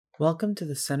Welcome to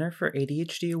the Center for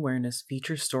ADHD Awareness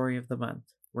Feature Story of the Month,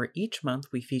 where each month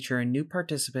we feature a new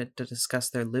participant to discuss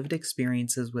their lived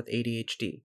experiences with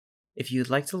ADHD. If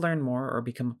you'd like to learn more or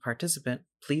become a participant,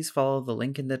 please follow the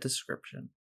link in the description.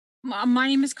 My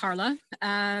name is Carla.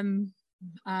 I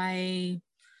am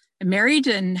married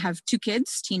and have two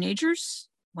kids, teenagers.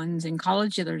 One's in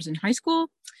college, the other's in high school.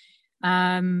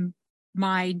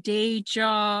 My day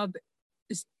job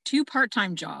is two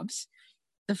part-time jobs.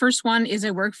 The first one is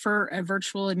I work for a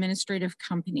virtual administrative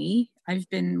company. I've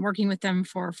been working with them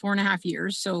for 4.5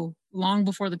 years, so long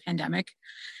before the pandemic.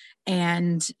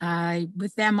 And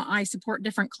with them, I support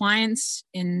different clients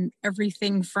in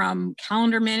everything from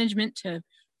calendar management to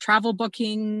travel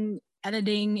booking,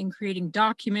 editing and creating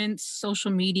documents,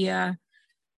 social media,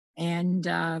 and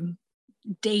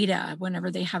data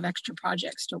whenever they have extra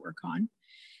projects to work on.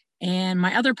 And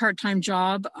my other part-time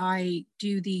job, I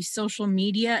do the social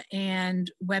media and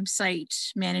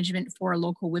website management for a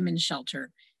local women's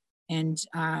shelter. And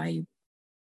I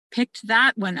picked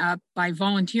that one up by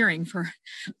volunteering. For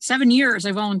 7 years.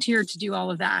 I volunteered to do all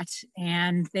of that.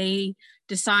 And they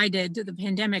decided, the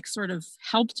pandemic sort of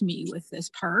helped me with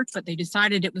this part, but they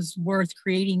decided it was worth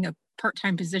creating a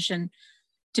part-time position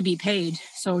to be paid.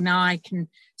 So now I can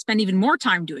spend even more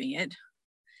time doing it.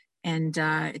 And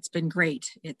it's been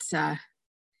great. It's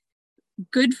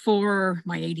good for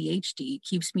my ADHD. It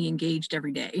keeps me engaged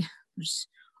every day. There's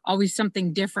always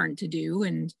something different to do,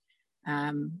 and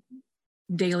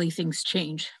daily things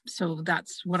change. So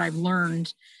that's what I've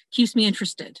learned. Keeps me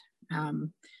interested.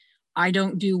 I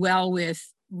don't do well with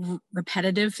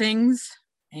repetitive things,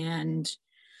 and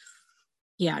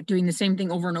doing the same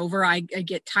thing over and over. I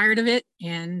get tired of it,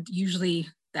 and usually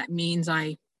that means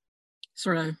I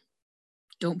sort of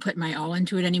don't put my all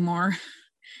into it anymore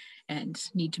and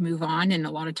need to move on. And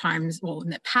a lot of times, in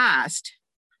the past,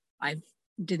 I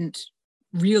didn't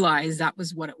realize that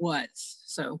was what it was.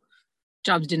 So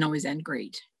jobs didn't always end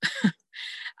great.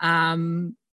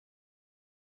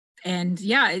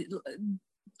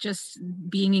 Just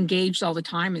being engaged all the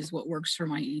time is what works for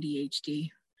my ADHD.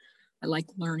 I like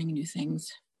learning new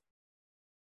things.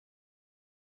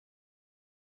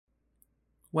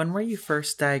 When were you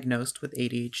first diagnosed with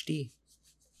ADHD?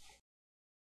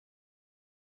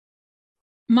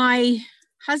 My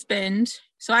husband,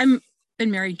 so I've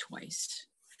been married twice.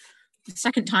 The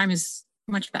second time is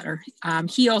much better.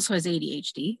 He also has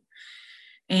ADHD.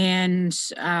 And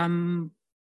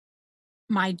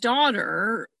my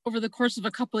daughter, over the course of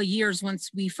a couple of years,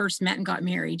 once we first met and got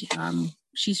married,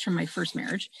 she's from my first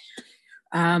marriage,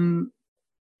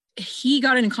 he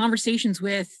got in conversations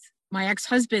with my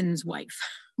ex-husband's wife.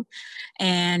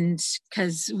 And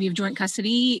because we have joint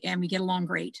custody and we get along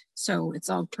great, so it's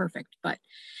all perfect. But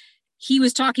he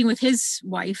was talking with his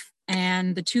wife,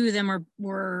 and the two of them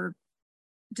were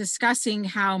discussing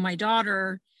how my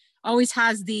daughter always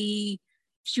has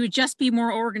she would just be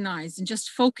more organized and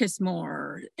just focus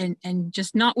more and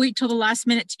just not wait till the last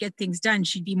minute to get things done.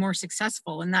 She'd be more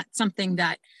successful. And that's something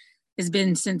that has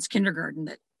been since kindergarten,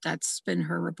 that's been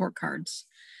her report cards.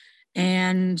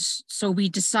 And so we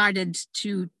decided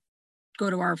to go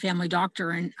to our family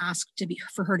doctor and ask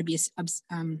for her to be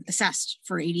assessed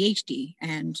for ADHD.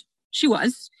 And she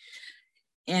was.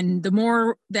 And the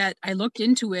more that I looked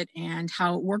into it and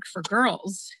how it worked for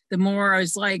girls, the more I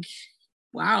was like,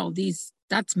 wow,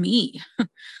 that's me.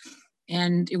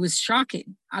 And it was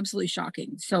shocking, absolutely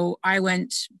shocking. So I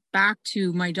went back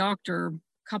to my doctor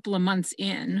a couple of months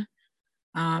in,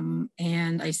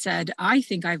 and I said, I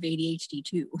think I have ADHD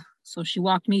too. So she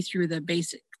walked me through the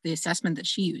assessment that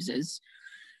she uses.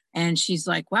 And she's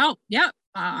like, well, yeah,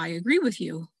 I agree with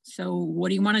you. So what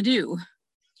do you want to do?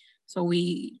 So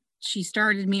she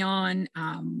started me on,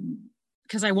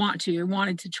 because I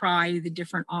wanted to try the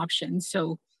different options.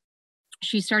 So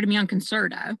she started me on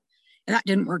Concerta, and that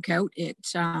didn't work out. It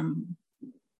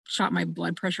shot my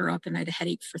blood pressure up, and I had a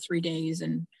headache for 3 days.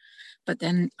 But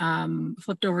then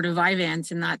flipped over to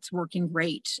Vyvanse, and that's working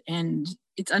great. And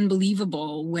it's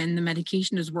unbelievable when the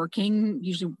medication is working.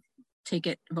 Usually take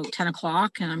it about 10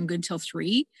 o'clock, and I'm good till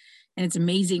 3. And it's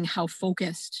amazing how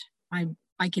focused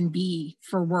I can be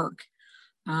for work.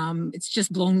 It's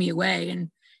just blown me away. And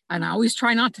I always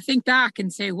try not to think back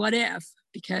and say, what if?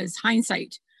 Because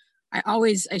hindsight,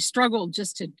 I struggled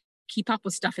just to keep up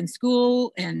with stuff in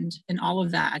school and all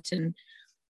of that. And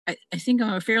I think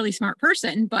I'm a fairly smart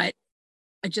person, but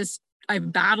I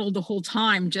battled the whole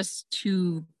time just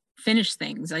to finish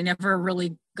things. I never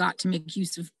really got to make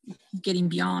use of getting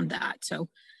beyond that. So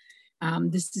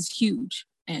this is huge,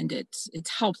 and it's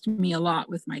helped me a lot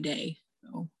with my day.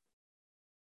 So.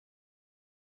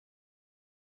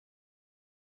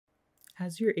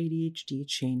 Has your ADHD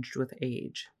changed with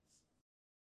age?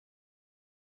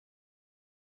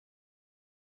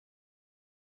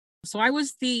 So I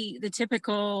was the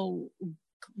typical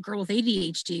girl with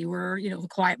ADHD where, the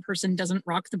quiet person doesn't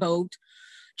rock the boat,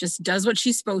 just does what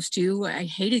she's supposed to. I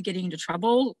hated getting into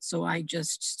trouble, so I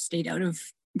just stayed out of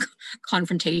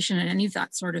confrontation and any of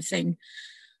that sort of thing.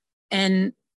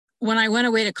 And when I went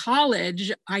away to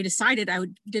college, I decided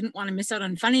didn't want to miss out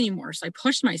on fun anymore. So I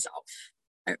pushed myself.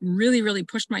 I really, really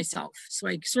pushed myself. So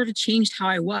I sort of changed how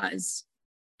I was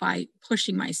by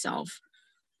pushing myself.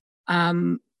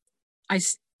 I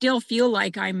still feel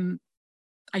like I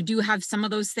do have some of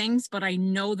those things, but I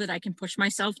know that I can push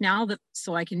myself now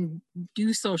so I can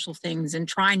do social things and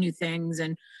try new things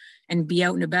and be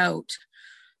out and about.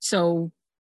 So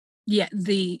yeah,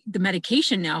 the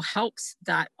medication now helps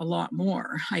that a lot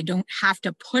more. I don't have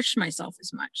to push myself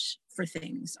as much for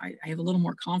things. I have a little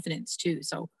more confidence too.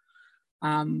 So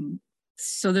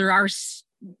there are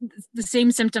the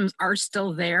same symptoms are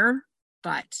still there,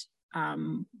 but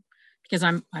because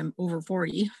I'm over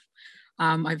 40,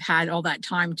 I've had all that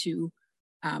time to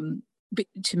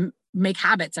make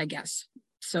habits, I guess.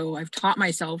 So I've taught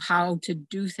myself how to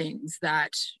do things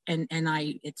and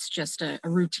it's just a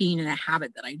routine and a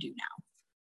habit that I do now.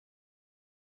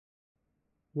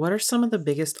 What are some of the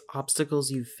biggest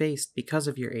obstacles you've faced because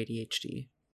of your ADHD?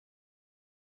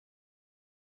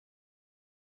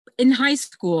 In high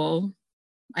school,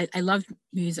 I loved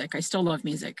music. I still love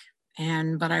music.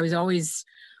 But I was always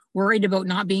worried about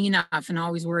not being enough and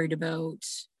always worried about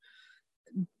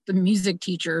the music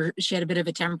teacher. She had a bit of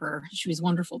a temper. She was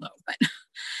wonderful though.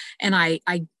 And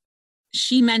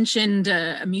she mentioned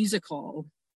a musical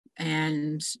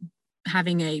and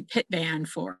having a pit band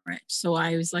for it. So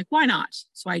I was like, why not?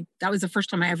 So that was the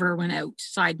first time I ever went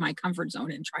outside my comfort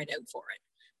zone and tried out for it.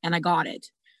 And I got it.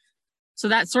 So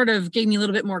that sort of gave me a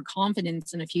little bit more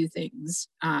confidence in a few things.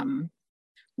 And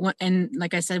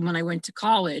like I said, when I went to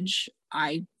college,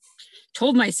 I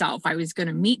told myself I was going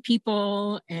to meet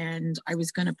people and I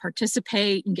was going to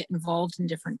participate and get involved in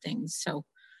different things. So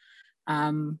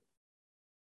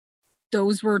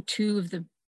those were two of the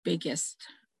biggest,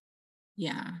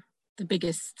 the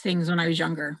biggest things when I was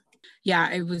younger.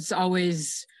 Yeah, it was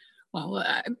always, well,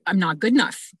 I'm not good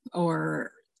enough,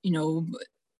 or,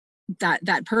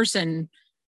 that person,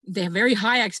 they have very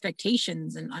high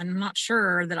expectations and I'm not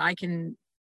sure that I can,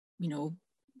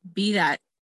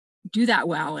 do that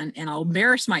well, and I'll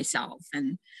embarrass myself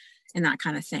and that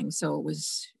kind of thing. So it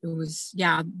was,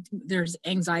 yeah, there's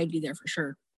anxiety there for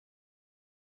sure.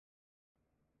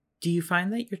 Do you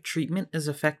find that your treatment is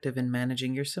effective in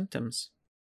managing your symptoms?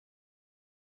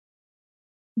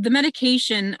 The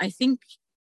medication, I think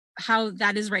how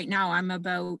that is right now, I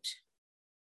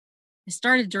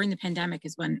started during the pandemic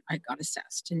is when I got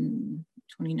assessed in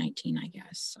 2019, I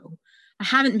guess. So I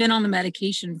haven't been on the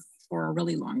medication for a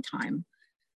really long time.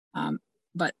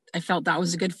 But I felt that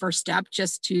was a good first step,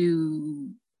 just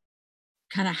to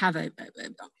kind of have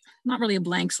not really a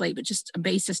blank slate, but just a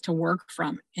basis to work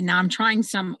from. And now I'm trying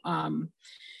some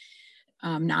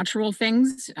natural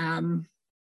things. I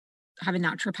have a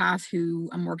naturopath who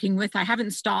I'm working with. I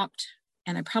haven't stopped,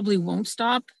 and I probably won't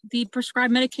stop the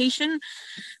prescribed medication,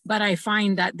 but I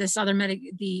find that this other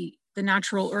the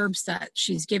natural herbs that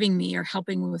she's giving me are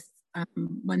helping with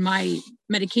when my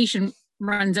medication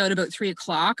runs out about 3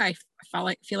 o'clock. I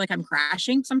feel like I'm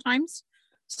crashing sometimes.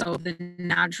 So the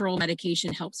natural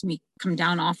medication helps me come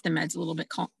down off the meds a little bit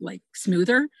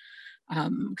smoother.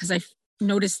 Because I've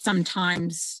noticed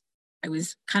sometimes I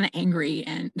was kind of angry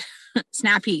and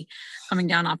snappy coming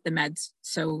down off the meds.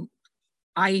 So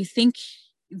I think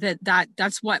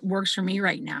that's what works for me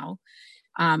right now.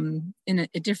 In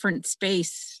a different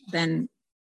space than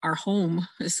our home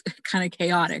is kind of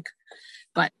chaotic,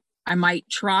 but I might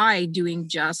try doing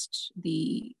just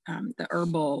the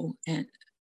herbal and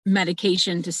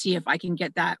medication to see if I can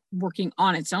get that working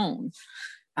on its own.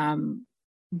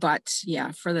 But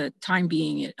yeah, for the time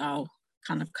being, I'll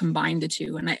kind of combine the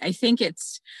two. And I think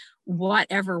it's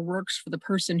whatever works for the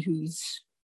person who's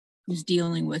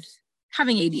dealing with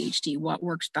having ADHD, what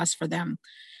works best for them.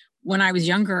 When I was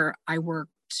younger, I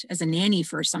worked as a nanny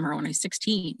for a summer when I was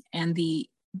 16, and the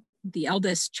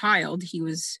eldest child, he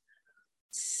was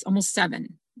almost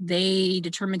 7. They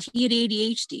determined he had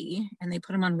ADHD and they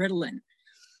put him on Ritalin.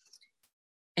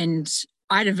 And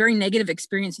I had a very negative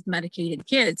experience with medicated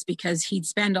kids because he'd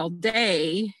spend all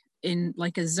day in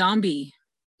like a zombie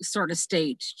sort of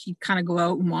state. He'd kind of go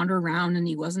out and wander around, and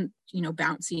he wasn't,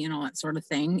 bouncy and all that sort of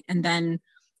thing. And then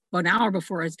about an hour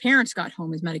before his parents got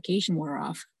home, his medication wore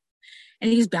off.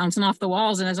 and he's bouncing off the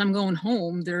walls. And as I'm going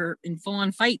home, they're in full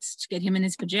on fights to get him in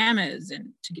his pajamas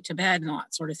and to get to bed and all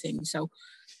that sort of thing. So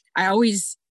I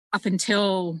always, up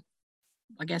until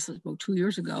I guess about 2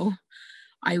 years ago,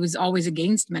 I was always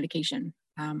against medication.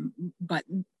 But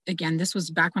again, this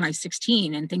was back when I was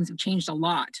 16, and things have changed a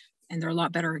lot, and they're a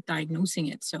lot better at diagnosing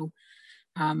it. So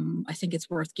I think it's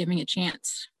worth giving a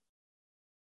chance.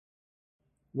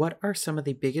 What are some of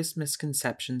the biggest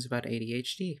misconceptions about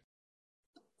ADHD?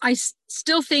 I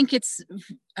still think it's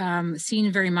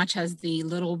seen very much as the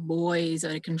little boys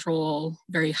out of control,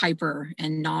 very hyper,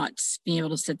 and not being able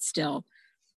to sit still.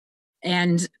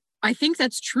 And I think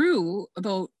that's true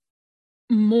about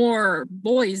more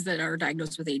boys that are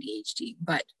diagnosed with ADHD,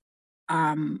 but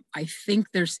I think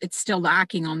it's still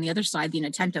lacking on the other side, the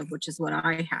inattentive, which is what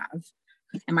I have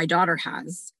and my daughter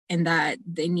has, and that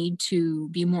they need to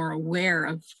be more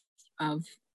aware of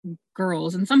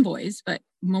girls and some boys, but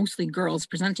mostly girls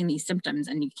presenting these symptoms.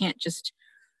 And you can't just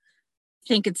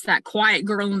think it's that quiet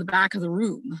girl in the back of the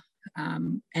room,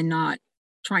 and not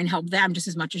try and help them just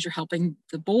as much as you're helping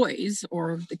the boys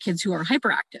or the kids who are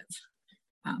hyperactive.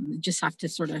 You just have to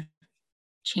sort of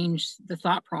change the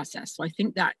thought process. So I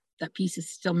think that piece is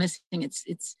still missing.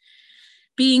 It's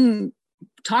being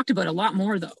talked about a lot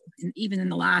more, though, and even in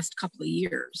the last couple of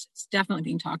years, it's definitely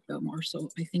being talked about more. So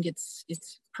I think it's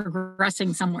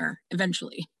progressing somewhere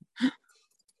eventually.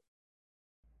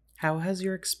 How has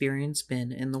your experience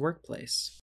been in the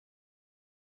workplace?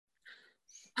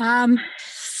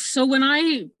 So when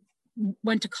I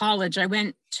went to college, I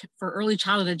went for early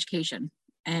childhood education,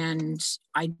 and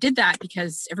I did that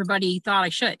because everybody thought I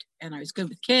should, and I was good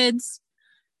with kids.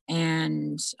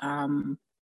 And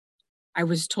I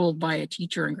was told by a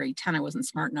teacher in grade 10 I wasn't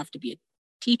smart enough to be a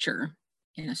teacher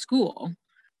in a school,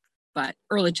 but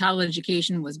early childhood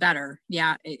education was better.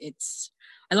 Yeah,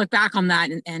 I look back on that,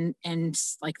 and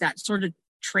like that sort of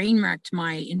train wrecked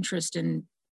my interest in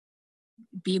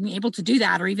being able to do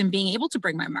that, or even being able to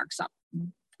bring my marks up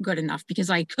good enough, because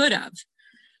I could have,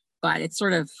 but it's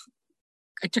sort of,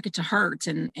 I took it to heart,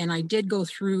 and I did go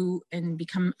through and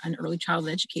become an early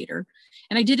childhood educator,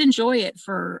 and I did enjoy it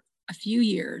for a few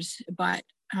years, but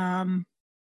I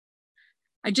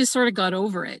just sort of got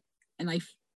over it. And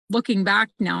looking back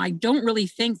now, I don't really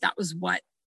think that was what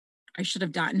I should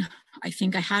have done. I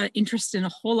think I had an interest in a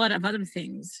whole lot of other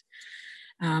things.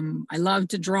 I love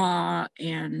to draw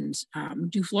and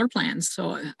do floor plans.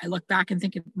 So I look back and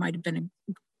think it might have been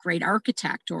a great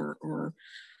architect or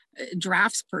a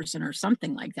drafts person or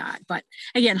something like that. But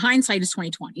again, hindsight is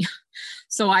 2020.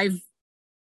 So I've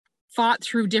fought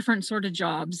through different sort of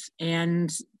jobs,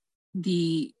 and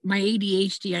my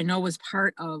ADHD, I know, was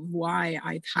part of why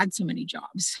I've had so many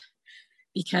jobs,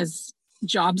 because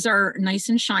jobs are nice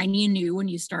and shiny and new when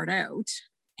you start out.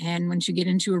 And once you get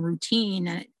into a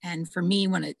routine, and for me,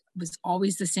 when it was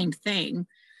always the same thing,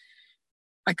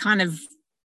 I kind of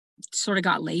sort of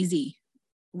got lazy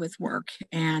with work,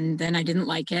 and then I didn't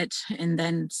like it. And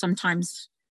then sometimes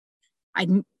I'd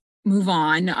move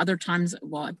on. Other times,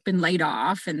 well, I've been laid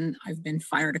off and I've been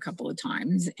fired a couple of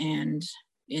times, and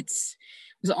it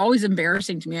was always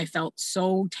embarrassing to me. I felt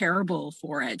so terrible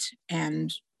for it.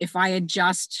 And if I had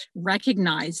just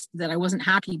recognized that I wasn't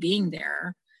happy being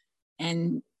there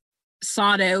and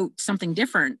sought out something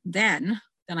different, then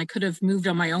I could have moved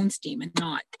on my own steam and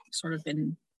not sort of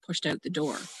been pushed out the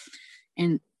door.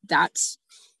 And that's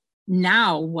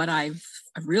now what I've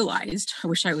realized. I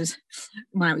wish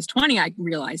when I was 20, I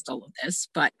realized all of this,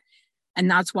 and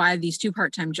that's why these 2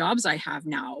 part-time jobs I have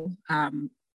now,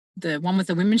 the one with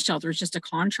the women's shelter is just a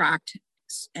contract.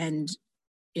 And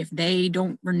if they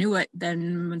don't renew it,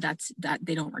 then that's that,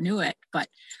 they don't renew it. But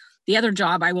the other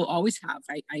job I will always have.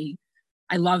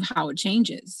 I love how it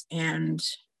changes, and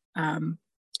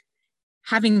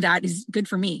having that is good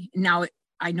for me. Now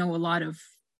I know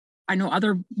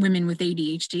other women with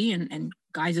ADHD and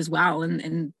guys as well.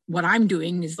 And what I'm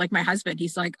doing is like my husband.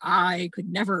 He's like, I could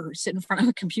never sit in front of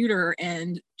a computer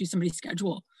and do somebody's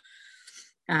schedule.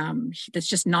 That's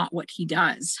just not what he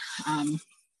does.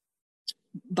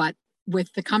 But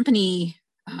with the company,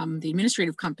 the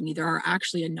administrative company, there are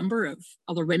actually a number of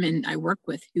other women I work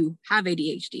with who have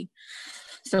ADHD.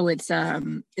 So it's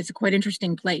a quite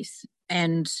interesting place.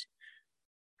 And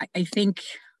I think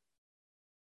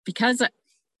because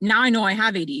now I know I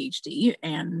have ADHD,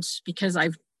 and because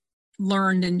I've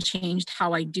learned and changed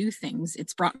how I do things,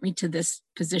 it's brought me to this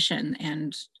position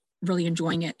and really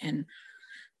enjoying it,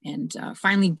 and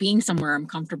finally being somewhere I'm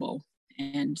comfortable,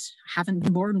 and haven't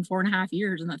been bored in 4.5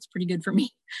 years, and that's pretty good for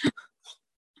me.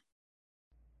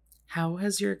 How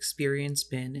has your experience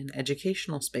been in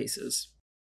educational spaces?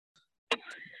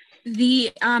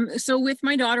 So with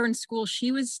my daughter in school,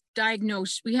 she was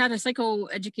diagnosed. We had a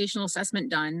psychoeducational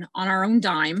assessment done on our own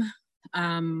dime,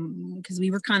 because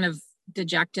we were kind of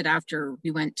dejected after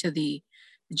we went to the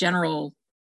general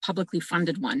publicly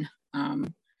funded one.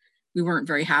 We weren't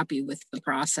very happy with the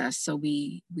process, so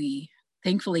we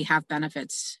thankfully have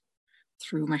benefits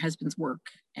through my husband's work,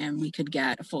 and we could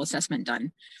get a full assessment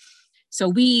done. So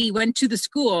we went to the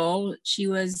school. She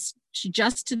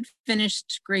just had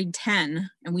finished grade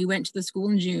 10, and we went to the school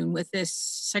in June with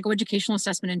this psychoeducational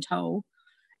assessment in tow,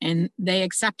 and they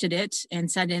accepted it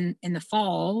and said in the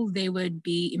fall they would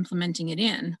be implementing it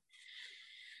in.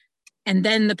 And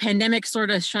then the pandemic sort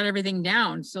of shut everything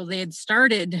down. So they had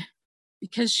started,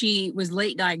 because she was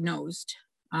late diagnosed,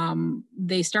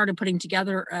 they started putting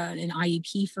together an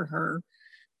IEP for her,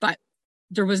 but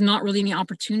there was not really any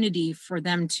opportunity for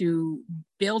them to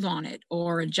build on it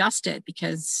or adjust it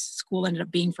because school ended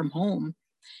up being from home.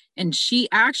 And she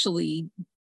actually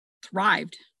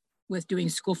thrived with doing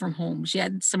school from home. She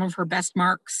had some of her best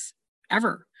marks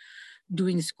ever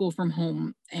doing school from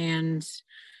home. And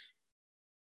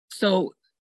so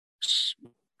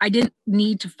I didn't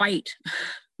need to fight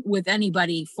with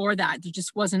anybody for that. There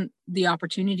just wasn't the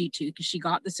opportunity to, because she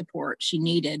got the support she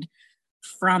needed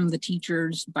from the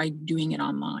teachers by doing it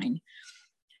online.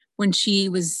 When she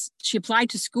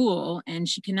applied to school and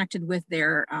she connected with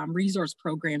their resource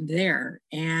program there,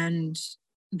 and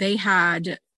they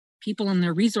had people in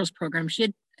their resource program. She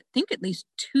had, I think, at least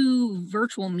 2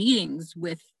 virtual meetings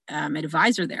with an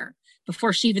advisor there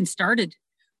before she even started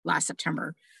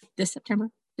this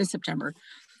September.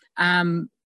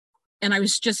 And I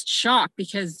was just shocked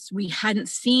because we hadn't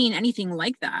seen anything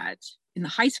like that in the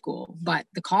high school, but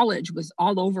the college was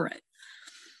all over it.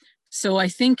 So I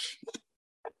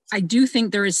do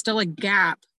think there is still a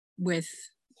gap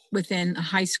within a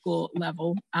high school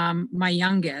level. My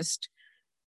youngest,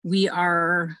 we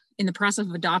are in the process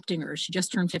of adopting her. She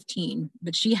just turned 15,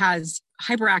 but she has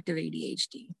hyperactive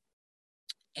ADHD,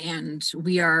 and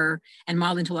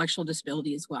mild intellectual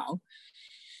disability as well.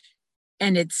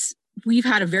 And we've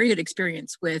had a very good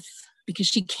experience because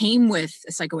she came with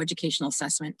a psychoeducational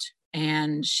assessment,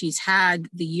 and she's had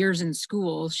the years in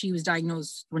school. She was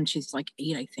diagnosed when she's like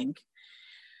 8, I think.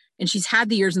 And she's had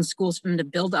the years in schools for them to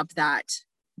build up that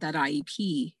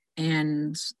IEP.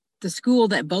 And the school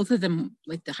that both of them,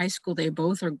 like the high school they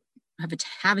both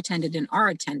have attended and are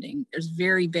attending, is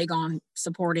very big on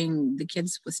supporting the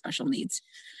kids with special needs,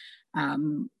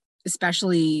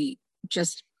 especially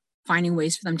just finding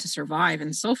ways for them to survive.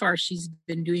 And so far, she's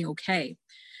been doing okay.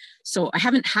 So I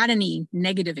haven't had any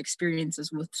negative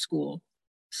experiences with school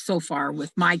so far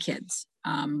with my kids.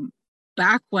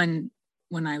 Back when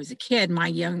I was a kid, my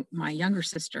younger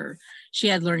sister, she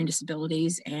had learning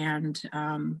disabilities, and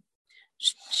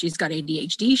she's got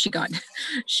ADHD.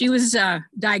 She was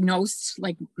diagnosed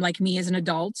like me as an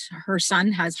adult. Her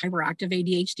son has hyperactive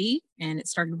ADHD, and it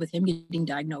started with him getting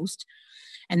diagnosed,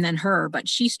 and then her. But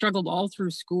she struggled all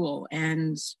through school,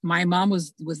 and my mom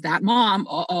was that mom.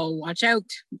 Watch out!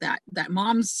 That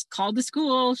mom's called to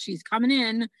school. She's coming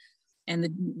in.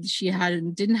 And she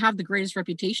didn't have the greatest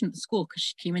reputation at the school because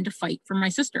she came in to fight for my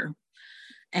sister.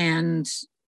 And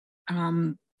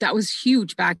that was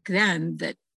huge back then,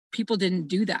 that people didn't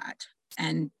do that.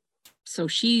 And so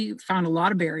she found a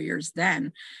lot of barriers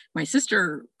then. My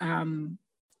sister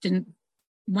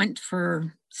went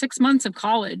for 6 months of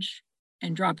college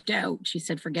and dropped out. She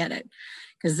said, forget it,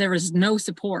 because there was no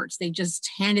supports. They just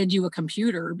handed you a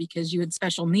computer because you had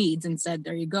special needs and said,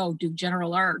 there you go, do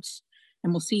general arts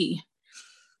and we'll see.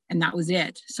 And that was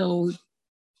it. So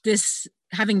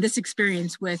having this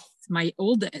experience with my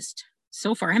oldest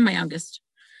so far and my youngest,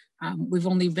 we've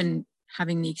only been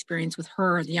having the experience with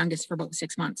her, the youngest, for about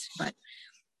 6 months. But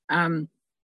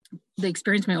the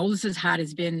experience my oldest has had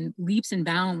has been leaps and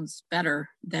bounds better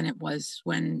than it was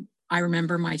when I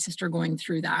remember my sister going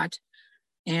through that.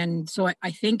 And so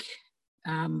I think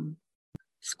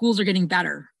schools are getting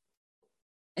better,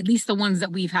 at least the ones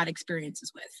that we've had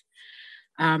experiences with.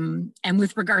 And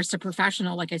with regards to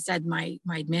professional, like I said, my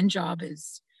admin job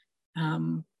is,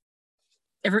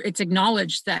 it's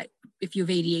acknowledged that if you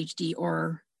have ADHD,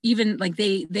 or even like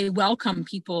they welcome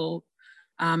people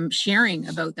sharing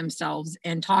about themselves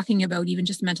and talking about even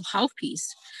just mental health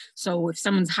piece. So if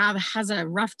someone has a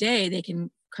rough day, they can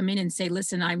come in and say,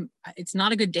 listen, it's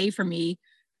not a good day for me.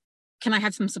 Can I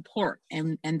have some support?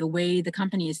 And the way the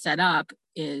company is set up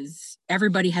is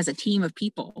everybody has a team of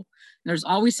people. There's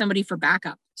always somebody for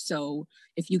backup. So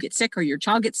if you get sick or your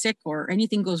child gets sick or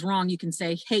anything goes wrong, you can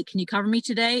say, hey, can you cover me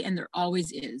today? And there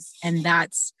always is. And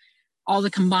that's all the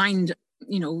combined,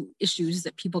 issues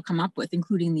that people come up with,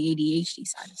 including the ADHD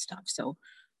side of stuff. So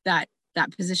that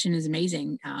position is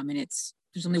amazing. And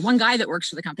there's only one guy that works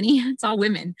for the company. It's all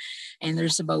women. And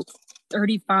there's about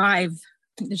 35, I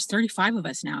think there's 35 of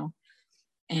us now.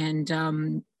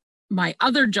 And my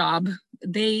other job,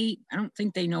 I don't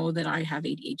think they know that I have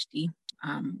ADHD.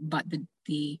 But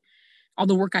all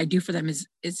the work I do for them is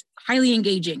highly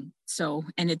engaging. So,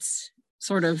 and it's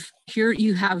sort of, here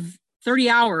you have 30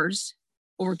 hours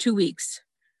over 2 weeks,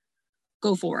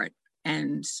 go for it.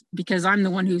 And because I'm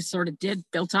the one who sort of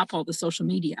built up all the social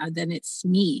media, then it's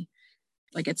me,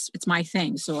 like it's my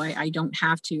thing. So I don't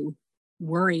have to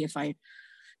worry if I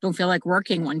don't feel like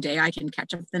working one day, I can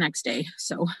catch up the next day.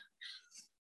 So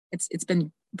it's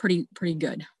been pretty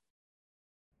good.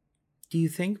 Do you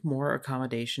think more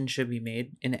accommodation should be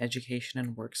made in education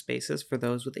and workspaces for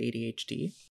those with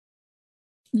ADHD?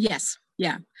 Yes.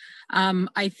 Yeah.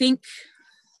 I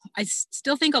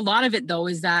still think a lot of it though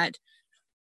is that,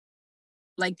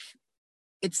 like,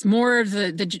 it's more of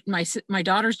my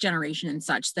daughter's generation and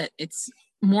such, that it's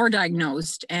more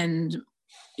diagnosed and,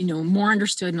 more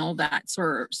understood and all that.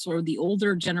 So the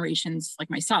older generations like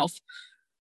myself,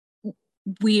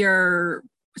 we are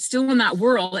still in that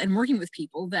world and working with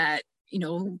people that,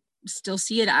 still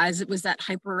see it as it was that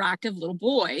hyperactive little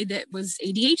boy that was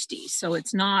ADHD. So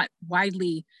it's not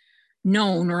widely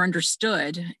known or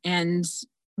understood. And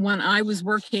when I was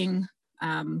working,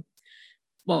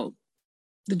 well,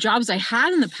 the jobs I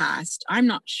had in the past, I'm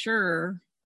not sure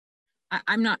how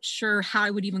I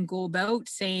would even go about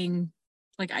saying,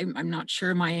 like, I'm not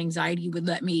sure my anxiety would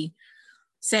let me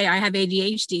say I have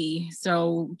ADHD.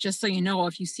 So just so you know,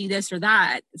 if you see this or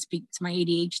that, speak to my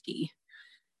ADHD.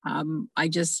 I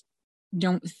just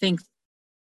don't think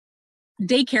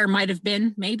daycare might have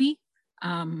been maybe,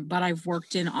 but I've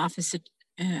worked in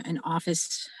an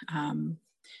office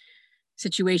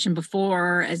situation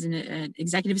before as an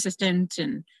executive assistant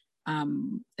and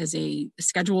as a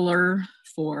scheduler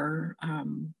for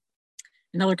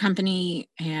another company.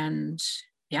 And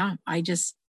yeah,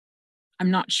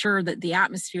 I'm not sure that the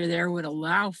atmosphere there would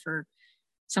allow for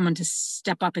someone to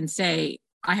step up and say,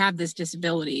 I have this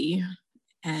disability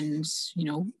and,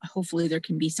 hopefully there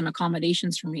can be some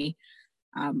accommodations for me.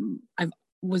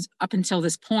 Up until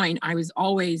this point, I was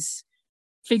always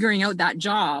figuring out that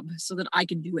job so that I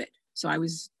could do it. So I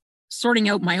was sorting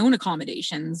out my own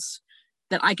accommodations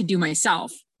that I could do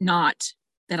myself, not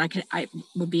that I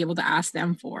would be able to ask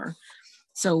them for.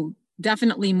 So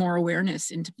definitely more awareness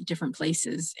into different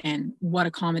places and what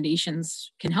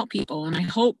accommodations can help people. And I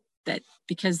hope that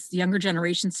because the younger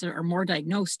generations are more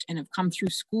diagnosed and have come through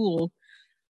school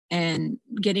and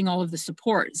getting all of the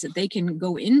supports, that they can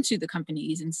go into the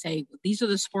companies and say, these are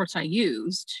the supports I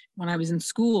used when I was in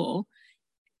school.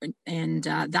 And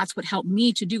that's what helped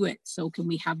me to do it. So can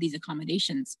we have these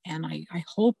accommodations? And I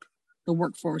hope the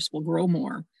workforce will grow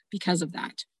more because of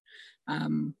that.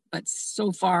 But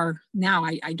so far now,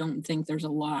 I don't think there's a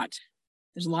lot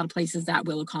of places that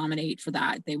will accommodate for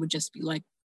that. They would just be like,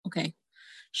 okay,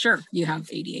 sure, you have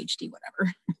ADHD,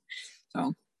 whatever.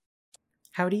 So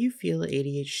How do you feel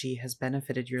ADHD has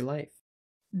benefited your life?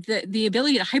 The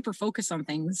ability to hyper focus on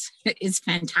things is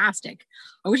fantastic.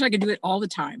 I wish I could do it all the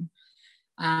time.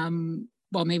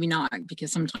 Well, maybe not,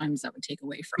 because sometimes that would take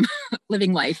away from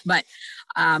living life. But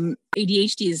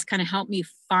ADHD has kind of helped me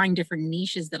find different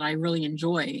niches that I really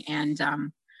enjoy. And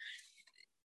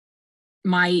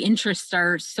my interests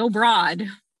are so broad,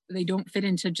 they don't fit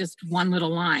into just one little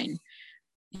line.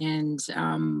 And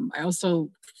I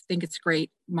also think it's great.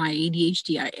 My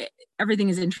ADHD, everything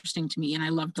is interesting to me and I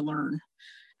love to learn.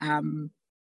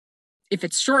 If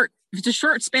it's a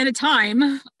short span of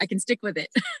time, I can stick with it.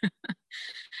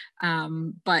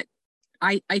 But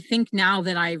I think now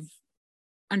that I've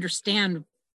understand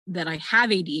that I have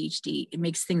ADHD, it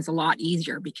makes things a lot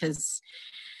easier, because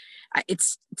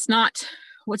it's not,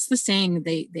 what's the saying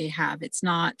they have? It's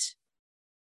not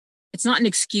an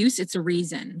excuse, it's a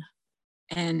reason.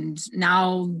 And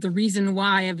now the reason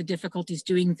why I have difficulties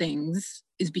doing things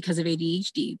is because of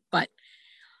ADHD, but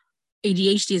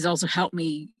ADHD has also helped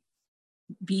me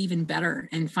be even better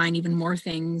and find even more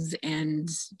things and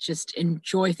just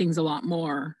enjoy things a lot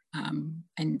more.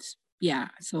 And yeah,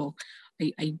 so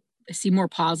I see more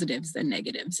positives than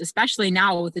negatives, especially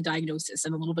now with the diagnosis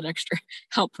and a little bit extra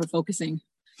help for focusing.